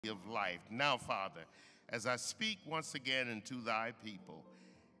of life. Now, Father, as I speak once again into thy people,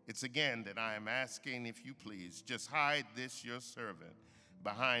 it's again that I am asking, if you please, just hide this your servant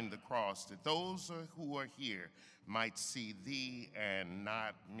behind the cross, that those who are here might see thee and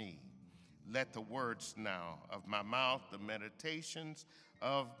not me. Let the words now of my mouth, the meditations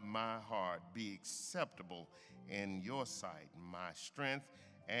of my heart be acceptable in your sight, my strength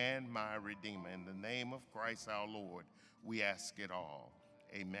and my Redeemer. In the name of Christ our Lord, we ask it all.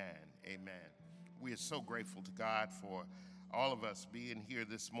 Amen. Amen. We are so grateful to God for all of us being here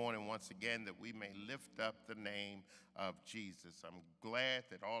this morning once again, that we may lift up the name of Jesus. I'm glad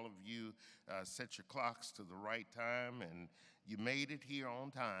that all of you set your clocks to the right time and you made it here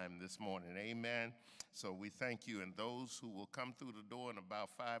on time this morning. Amen. So we thank you. And those who will come through the door in about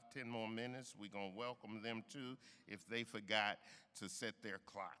 5-10 more minutes, we're going to welcome them too if they forgot to set their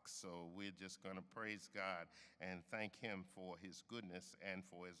clocks. So we're just going to praise God and thank him for his goodness and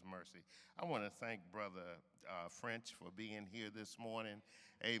for his mercy. I want to thank Brother French for being here this morning.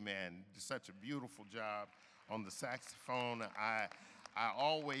 Amen. Such a beautiful job on the saxophone. I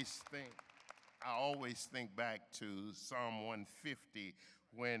always think back to Psalm 150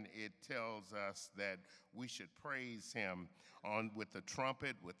 when it tells us that we should praise him with the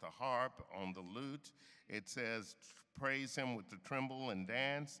trumpet, with the harp, on the lute. It says praise him with the tremble and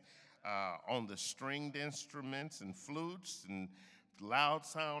dance, on the stringed instruments and flutes and loud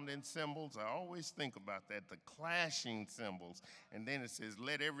sounding cymbals. I always think about that, the clashing cymbals. And then it says,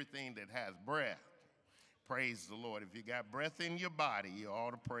 let everything that has breath praise the Lord. If you got breath in your body, you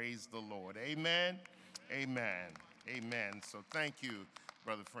ought to praise the Lord. Amen. Amen. Amen. So thank you,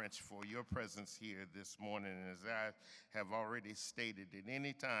 Brother French, for your presence here this morning. And as I have already stated, at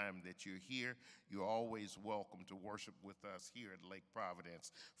any time that you're here, you're always welcome to worship with us here at Lake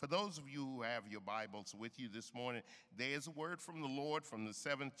Providence. For those of you who have your Bibles with you this morning, there is a word from the Lord from the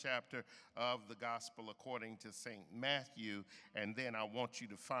 7th chapter of the Gospel according to St. Matthew. And then I want you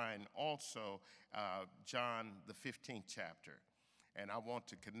to find also John, the 15th chapter. And I want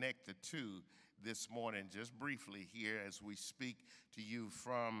to connect the two this morning just briefly here as we speak to you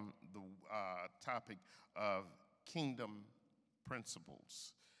from the topic of kingdom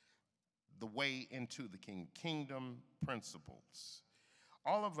principles, the way into the kingdom principles.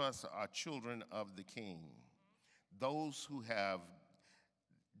 All of us are children of the King, those who have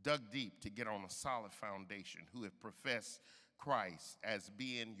dug deep to get on a solid foundation, who have professed Christ as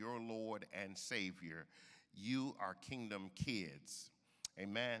being your Lord and Savior. You are kingdom kids.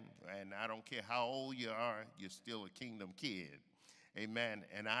 Amen. And I don't care how old you are, you're still a kingdom kid. Amen.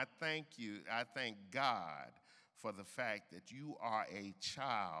 And I thank you, I thank God for the fact that you are a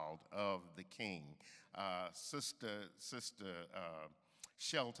child of the King. Sister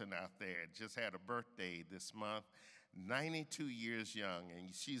Shelton out there just had a birthday this month, 92 years young,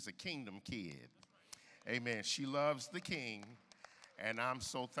 and she's a kingdom kid. Amen. She loves the King. And I'm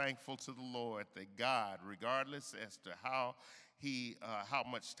so thankful to the Lord that God, regardless as to how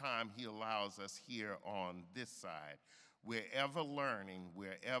much time he allows us here on this side, we're ever learning,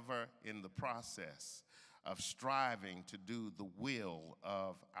 we're ever in the process of striving to do the will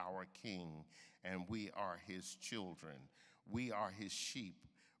of our King, and we are his children. We are his sheep.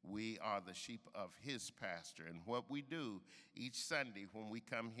 We are the sheep of his pasture. And what we do each Sunday when we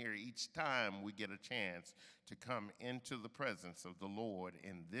come here, each time we get a chance to come into the presence of the Lord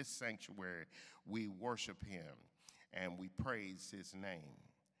in this sanctuary, we worship him and we praise his name.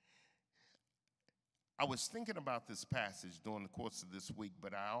 I was thinking about this passage during the course of this week,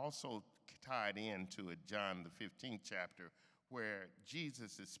 but I also tied into it John the 15th chapter where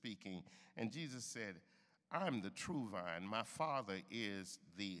Jesus is speaking, and Jesus said, I'm the true vine. My Father is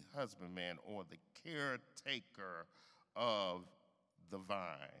the husbandman or the caretaker of the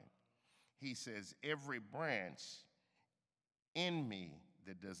vine. He says, every branch in me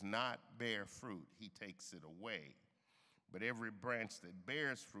that does not bear fruit, he takes it away. But every branch that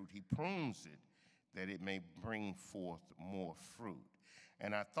bears fruit, he prunes it that it may bring forth more fruit.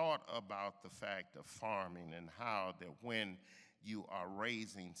 And I thought about the fact of farming and how that when you are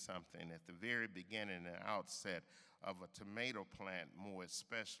raising something at the very beginning and outset of a tomato plant, more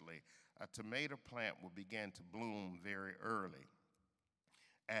especially, a tomato plant will begin to bloom very early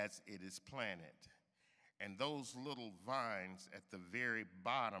as it is planted. And those little vines at the very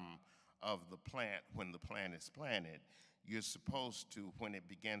bottom of the plant, when the plant is planted, you're supposed to, when it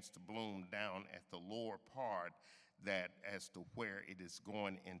begins to bloom down at the lower part, that as to where it is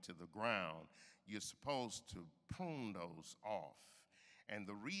going into the ground, you're supposed to prune those off. And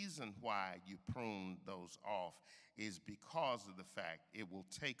the reason why you prune those off is because of the fact it will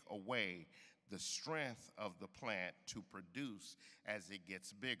take away the strength of the plant to produce as it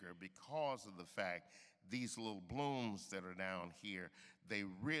gets bigger, because of the fact these little blooms that are down here, they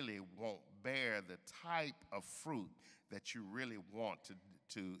really won't bear the type of fruit that you really want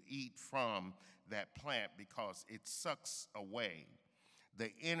to eat from that plant, because it sucks away the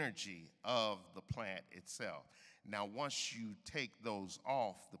energy of the plant itself. Now, once you take those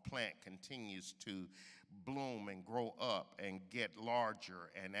off, the plant continues to bloom and grow up and get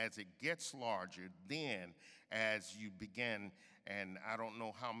larger. And as it gets larger, then as you begin, and I don't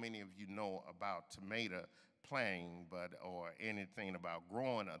know how many of you know about tomato planting, or anything about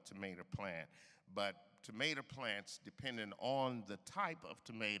growing a tomato plant, but tomato plants, depending on the type of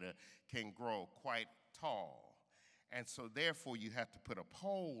tomato, can grow quite tall. And so therefore you have to put a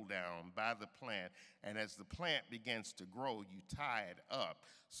pole down by the plant, and as the plant begins to grow, you tie it up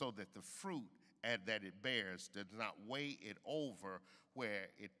so that the fruit that it bears does not weigh it over where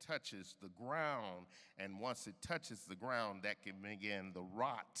it touches the ground. And once it touches the ground, that can begin the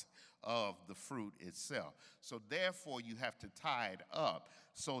rot of the fruit itself. So therefore you have to tie it up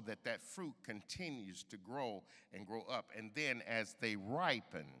so that that fruit continues to grow and grow up. And then as they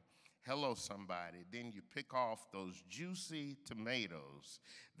ripen, hello somebody, then you pick off those juicy tomatoes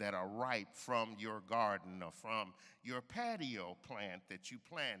that are ripe from your garden or from your patio plant that you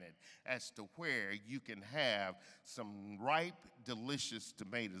planted, as to where you can have some ripe, delicious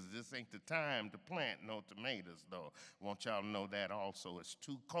tomatoes. This ain't the time to plant no tomatoes, though. I want y'all to know that also. It's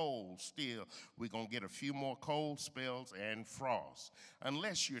too cold still. We're going to get a few more cold spells and frost,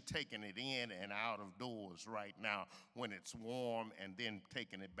 unless you're taking it in and out of doors right now when it's warm and then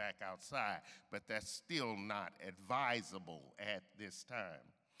taking it back outside. But that's still not advisable at this time.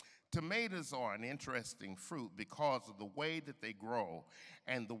 Tomatoes are an interesting fruit because of the way that they grow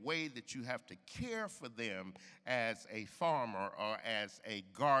and the way that you have to care for them as a farmer or as a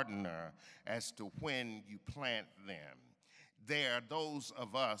gardener as to when you plant them. There are those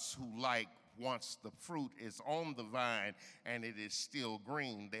of us who like, once the fruit is on the vine and it is still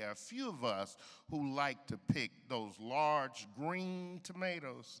green, there are a few of us who like to pick those large green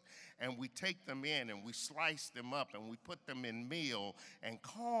tomatoes, and we take them in and we slice them up and we put them in meal and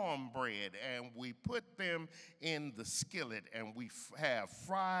cornbread, and we put them in the skillet, and we have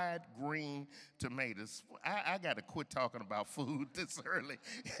fried green tomatoes. I got to quit talking about food this early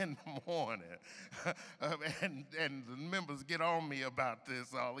in the morning. And the members get on me about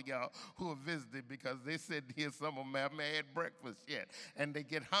this, all of y'all who have visited, because they said here some of them haven't had breakfast yet, and they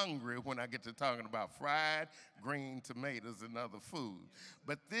get hungry when I get to talking about fried green tomatoes and other food.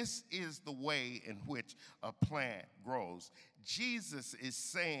 But this is the way in which a plant grows. Jesus is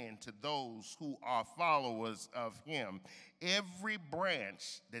saying to those who are followers of him, every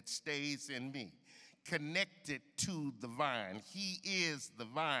branch that stays in me, connected to the vine. He is the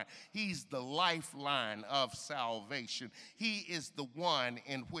vine. He's the lifeline of salvation. He is the one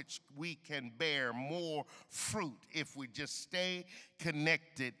in which we can bear more fruit if we just stay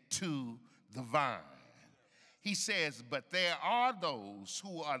connected to the vine. He says, but there are those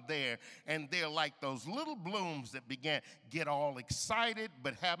who are there, and they're like those little blooms that get all excited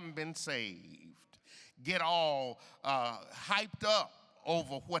but haven't been saved, get all hyped up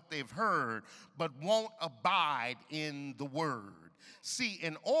over what they've heard, but won't abide in the word. See,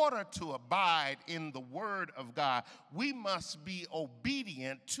 in order to abide in the word of God, we must be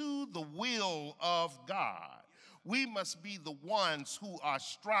obedient to the will of God. We must be the ones who are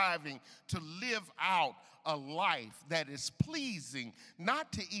striving to live out a life that is pleasing,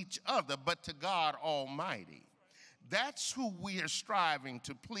 not to each other, but to God Almighty. That's who we are striving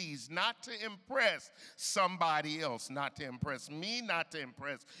to please, not to impress somebody else, not to impress me, not to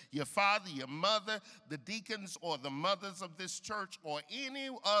impress your father, your mother, the deacons, or the mothers of this church, or any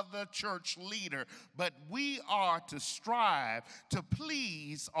other church leader. But we are to strive to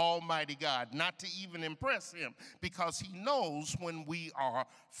please Almighty God, not to even impress him, because he knows when we are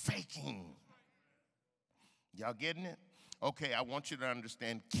faking. Y'all getting it? Okay, I want you to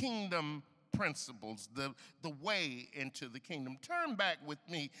understand kingdom principles, the way into the kingdom. Turn back with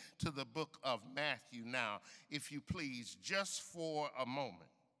me to the book of Matthew now, if you please, just for a moment.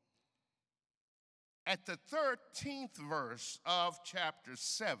 At the 13th verse of chapter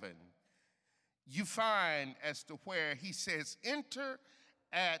 7, you find as to where he says, enter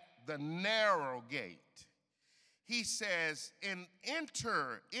at the narrow gate. He says,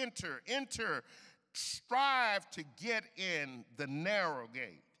 enter, strive to get in the narrow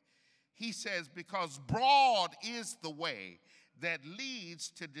gate. He says, because broad is the way that leads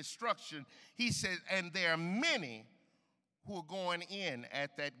to destruction. He says, and there are many who are going in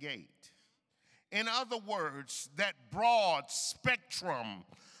at that gate. In other words, that broad spectrum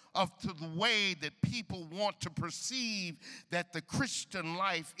of to the way that people want to perceive that the Christian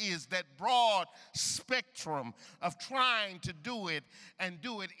life is, that broad spectrum of trying to do it and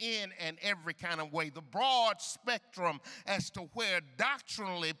do it in and every kind of way. The broad spectrum as to where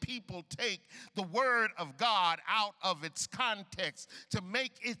doctrinally people take the word of God out of its context to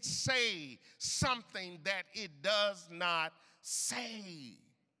make it say something that it does not say.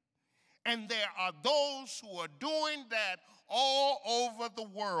 And there are those who are doing that all over the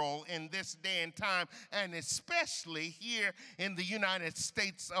world in this day and time, and especially here in the United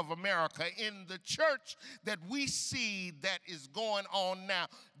States of America, in the church that we see that is going on now.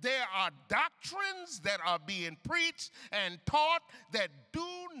 There are doctrines that are being preached and taught that do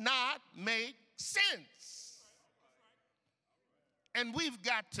not make sense. And we've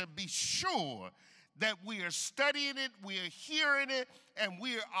got to be sure that we are studying it, we are hearing it, and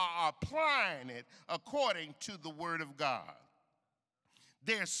we are applying it according to the Word of God.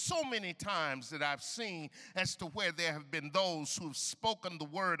 There's so many times that I've seen as to where there have been those who've spoken the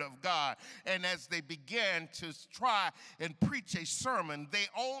word of God, and as they began to try and preach a sermon, they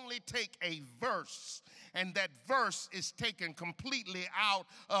only take a verse, and that verse is taken completely out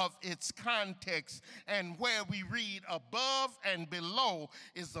of its context, and where we read above and below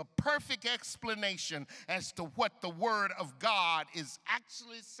is a perfect explanation as to what the word of God is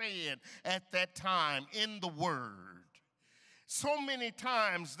actually saying at that time in the word. So many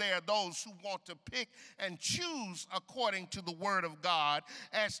times there are those who want to pick and choose according to the word of God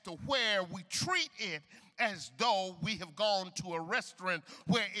as to where we treat it as though we have gone to a restaurant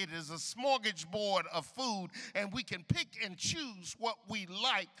where it is a smorgasbord of food and we can pick and choose what we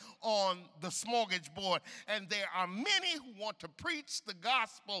like on the smorgasbord. And there are many who want to preach the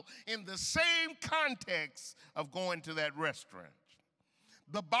gospel in the same context of going to that restaurant.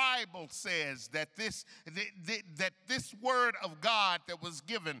 The Bible says that this word of God that was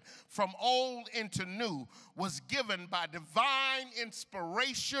given from old into new was given by divine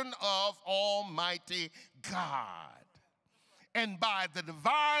inspiration of Almighty God. And by the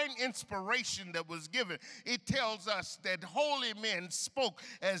divine inspiration that was given, it tells us that holy men spoke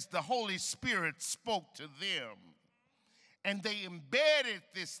as the Holy Spirit spoke to them. And they embedded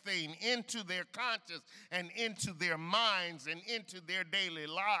this thing into their conscience and into their minds and into their daily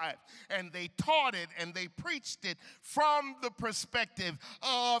lives. And they taught it and they preached it from the perspective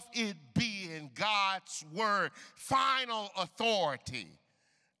of it being God's word, final authority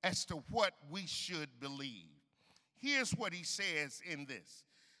as to what we should believe. Here's what he says in this: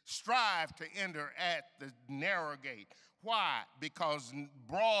 strive to enter at the narrow gate. Why? Because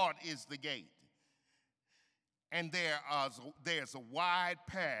broad is the gate, and there's a wide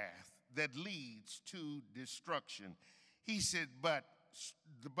path that leads to destruction. He said, but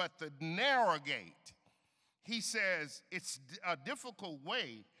the narrow gate, he says, it's a difficult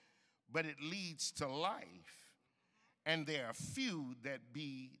way, but it leads to life. And there are few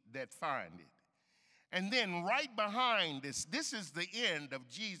that find it. And then right behind this is the end of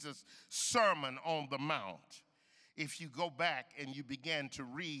Jesus' Sermon on the Mount. If you go back and you begin to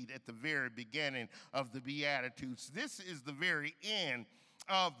read at the very beginning of the Beatitudes, this is the very end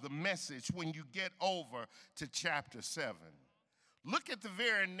of the message when you get over to chapter 7. Look at the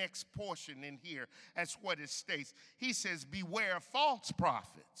very next portion in here as what it states. He says, beware false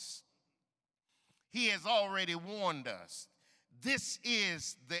prophets. He has already warned us. This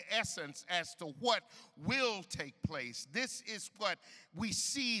is the essence as to what will take place. This is what we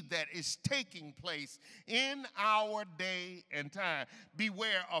see that is taking place in our day and time.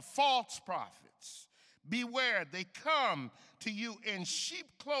 Beware of false prophets. Beware, they come to you in sheep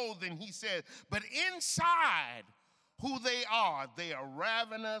clothing, he said, but inside who they are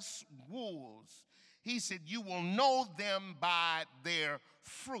ravenous wolves. He said, you will know them by their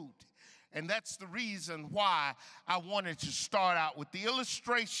fruit. And that's the reason why I wanted to start out with the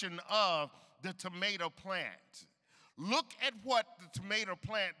illustration of the tomato plant. Look at what the tomato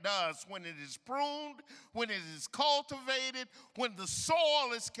plant does when it is pruned, when it is cultivated, when the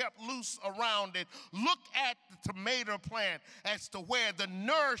soil is kept loose around it. Look at the tomato plant as to where the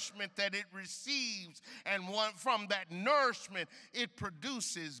nourishment that it receives, and from that nourishment, it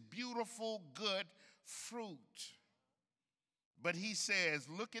produces beautiful, good fruit. But he says,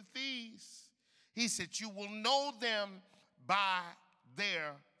 look at these. He said, you will know them by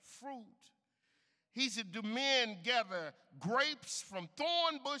their fruit. He said, do men gather grapes from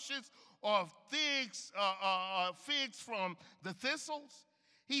thorn bushes or figs from the thistles?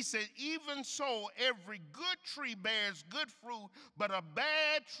 He said, even so, every good tree bears good fruit, but a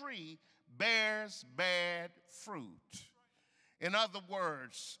bad tree bears bad fruit. In other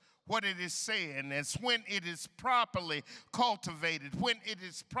words, what it is saying is when it is properly cultivated, when it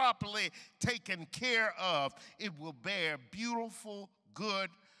is properly taken care of, it will bear beautiful, good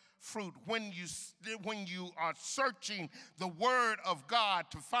fruit. When you are searching the Word of God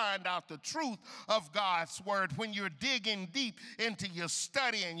to find out the truth of God's Word, when you're digging deep into your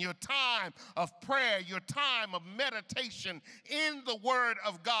study and your time of prayer, your time of meditation in the Word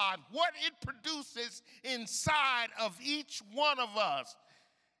of God, what it produces inside of each one of us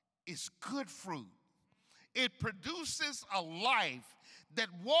is good fruit. It produces a life that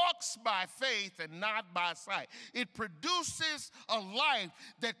walks by faith and not by sight. It produces a life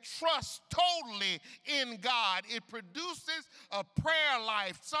that trusts totally in God. It produces a prayer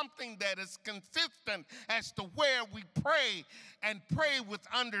life, something that is consistent as to where we pray and pray with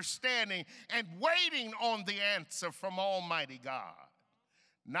understanding and waiting on the answer from Almighty God.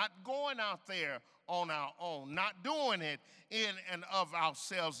 Not going out there on our own, not doing it in and of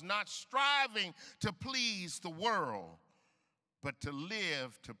ourselves, not striving to please the world, but to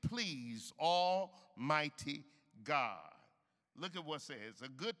live to please Almighty God. Look at what it says. A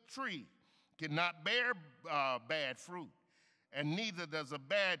good tree cannot bear bad fruit, and neither does a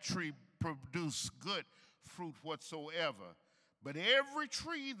bad tree produce good fruit whatsoever. But every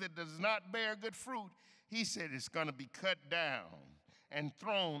tree that does not bear good fruit, he said, it's going to be cut down and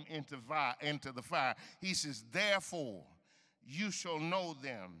thrown into the fire. He says, therefore, you shall know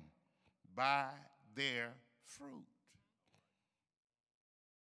them by their fruit.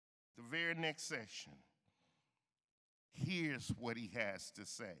 The very next section, here's what he has to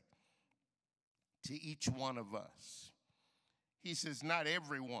say to each one of us. He says, not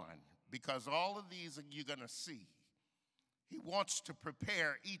everyone, because all of these you're going to see. He wants to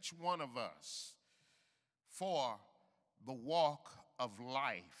prepare each one of us for the walk of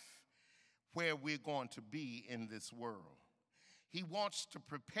life where we're going to be in this world. He wants to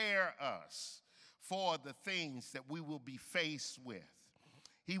prepare us for the things that we will be faced with.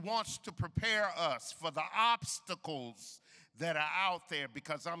 He wants to prepare us for the obstacles that are out there,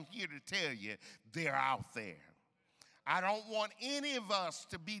 because I'm here to tell you, they're out there. I don't want any of us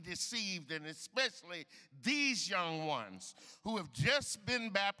to be deceived, and especially these young ones who have just been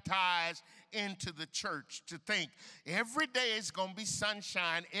baptized into the church, to think every day is going to be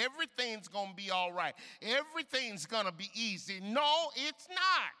sunshine, everything's going to be all right, everything's going to be easy. No, it's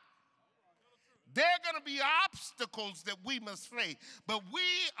not. There are going to be obstacles that we must face, but we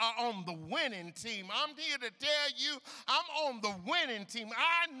are on the winning team. I'm here to tell you, I'm on the winning team.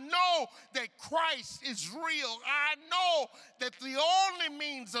 I know that Christ is real. I know that the only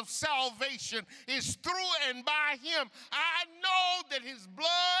means of salvation is through and by him. I know that his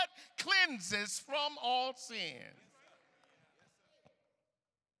blood cleanses from all sin.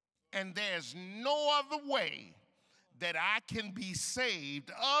 And there's no other way that I can be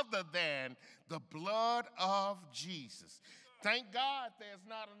saved other than the blood of Jesus. Thank God there's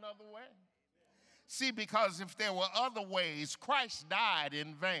not another way. See, because if there were other ways, Christ died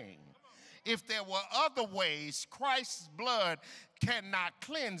in vain. If there were other ways, Christ's blood cannot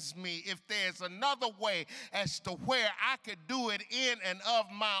cleanse me. If there's another way as to where I could do it in and of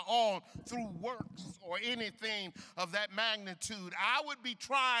my own through works or anything of that magnitude, I would be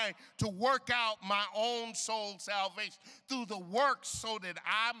trying to work out my own soul salvation through the works so that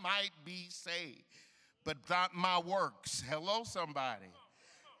I might be saved. But not my works. Hello, somebody.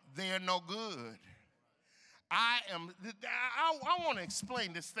 They're no good. I want to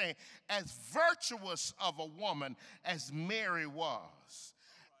explain this thing. As virtuous of a woman as Mary was,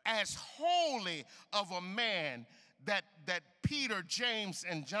 as holy of a man that Peter, James,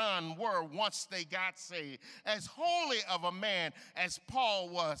 and John were once they got saved, as holy of a man as Paul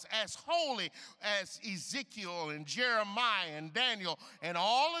was, as holy as Ezekiel and Jeremiah and Daniel and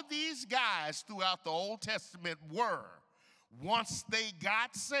all of these guys throughout the Old Testament were, once they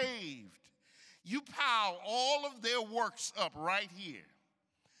got saved, you pile all of their works up right here.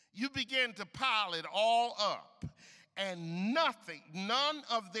 You begin to pile it all up, and none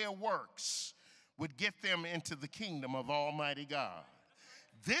of their works would get them into the kingdom of Almighty God.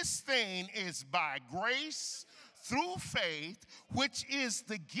 This thing is by grace through faith, which is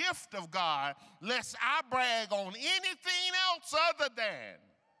the gift of God, lest I brag on anything else other than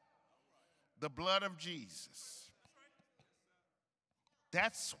the blood of Jesus.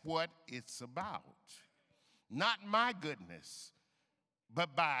 That's what it's about. Not my goodness,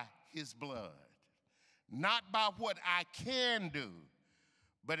 but by his blood. Not by what I can do,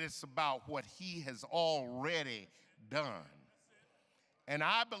 but it's about what he has already done. And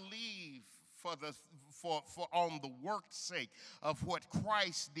I believe for on the work's sake of what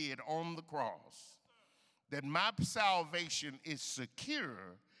Christ did on the cross, that my salvation is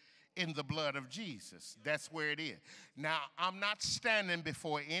secure in the blood of Jesus. That's where it is. Now, I'm not standing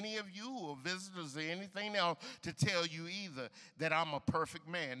before any of you or visitors or anything else to tell you either that I'm a perfect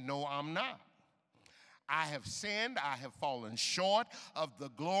man. No, I'm not. I have sinned. I have fallen short of the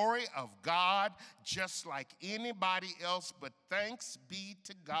glory of God just like anybody else, but thanks be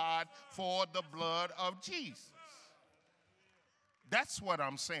to God for the blood of Jesus. That's what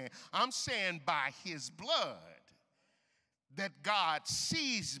I'm saying. I'm saying by his blood that God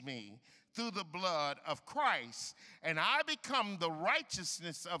sees me through the blood of Christ, and I become the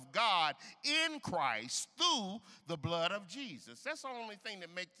righteousness of God in Christ through the blood of Jesus. That's the only thing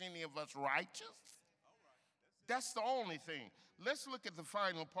that makes any of us righteous. That's the only thing. Let's look at the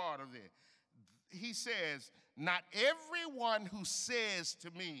final part of it. He says, not everyone who says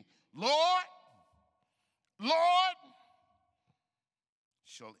to me, Lord, Lord,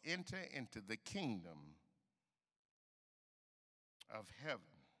 shall enter into the kingdom of heaven,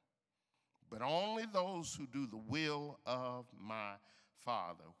 but only those who do the will of my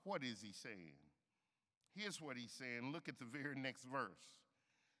Father. What is he saying? Here's what he's saying. Look at the very next verse.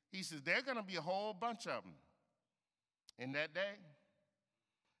 He says, there are going to be a whole bunch of them in that day.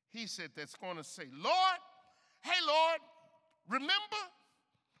 He said, that's going to say, Lord, hey, Lord, remember,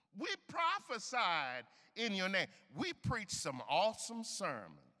 we prophesied in your name. We preached some awesome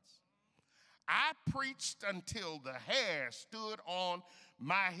sermons. I preached until the hair stood on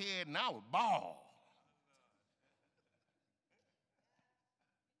my head and I was bald.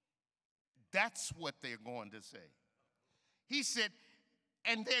 That's what they're going to say. He said,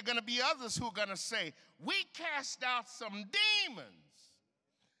 and there are going to be others who are going to say, we cast out some demons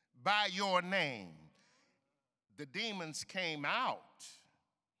by your name. The demons came out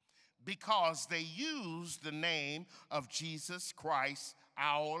because they used the name of Jesus Christ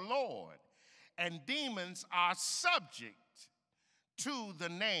our Lord. And demons are subject to the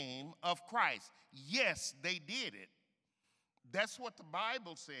name of Christ. Yes, they did it. That's what the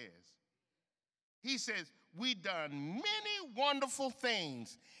Bible says. He says, we done many wonderful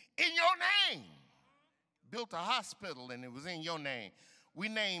things in your name. Built a hospital and it was in your name. We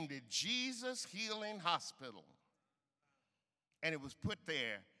named it Jesus Healing Hospital. And it was put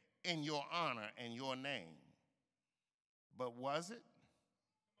there in your honor and your name. But was it?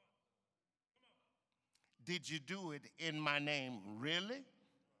 Did you do it in my name, really?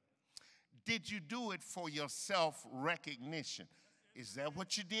 Did you do it for your self-recognition? Is that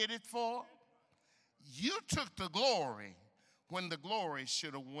what you did it for? You took the glory when the glory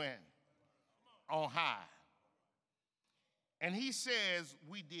should have went on high. And he says,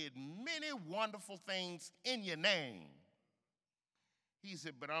 we did many wonderful things in your name. He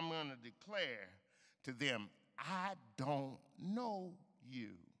said, but I'm going to declare to them, I don't know you.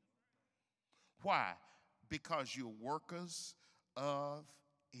 Why? Because you're workers of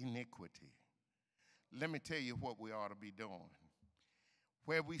iniquity. Let me tell you what we ought to be doing.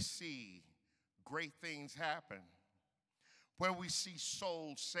 Where we see great things happen, where we see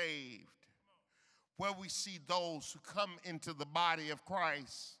souls saved, where we see those who come into the body of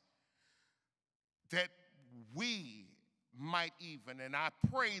Christ, that we might even, and I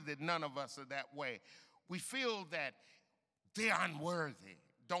pray that none of us are that way, we feel that they're unworthy.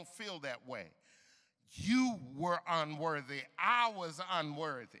 Don't feel that way. You were unworthy. I was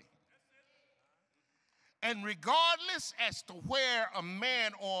unworthy. And regardless as to where a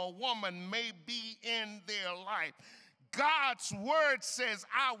man or a woman may be in their life, God's word says,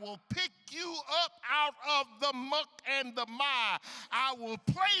 I will pick you up out of the muck and the mire. I will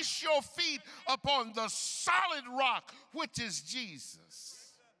place your feet upon the solid rock, which is Jesus.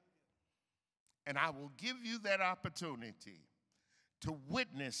 And I will give you that opportunity to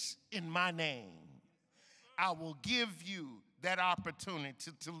witness in my name. I will give you that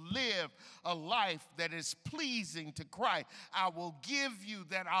opportunity to live a life that is pleasing to Christ. I will give you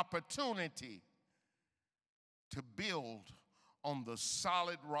that opportunity to build on the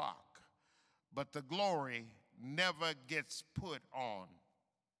solid rock. But the glory never gets put on,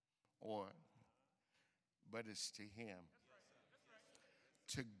 but it's to him.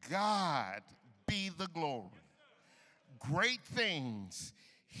 To God be the glory. Great things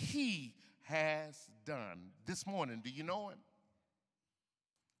he has done. This morning, do you know him?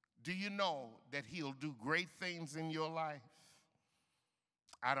 Do you know that he'll do great things in your life?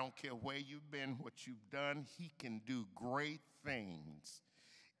 I don't care where you've been, what you've done, he can do great things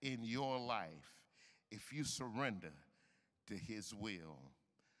in your life if you surrender to his will.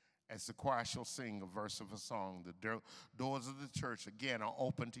 As the choir shall sing a verse of a song, the doors of the church again are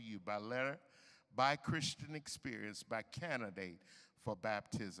open to you by letter, by Christian experience, by candidate for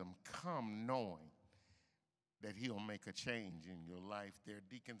baptism. Come knowing that he'll make a change in your life. There are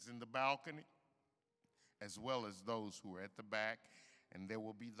deacons in the balcony, as well as those who are at the back, and there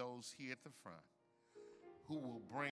will be those here at the front who will bring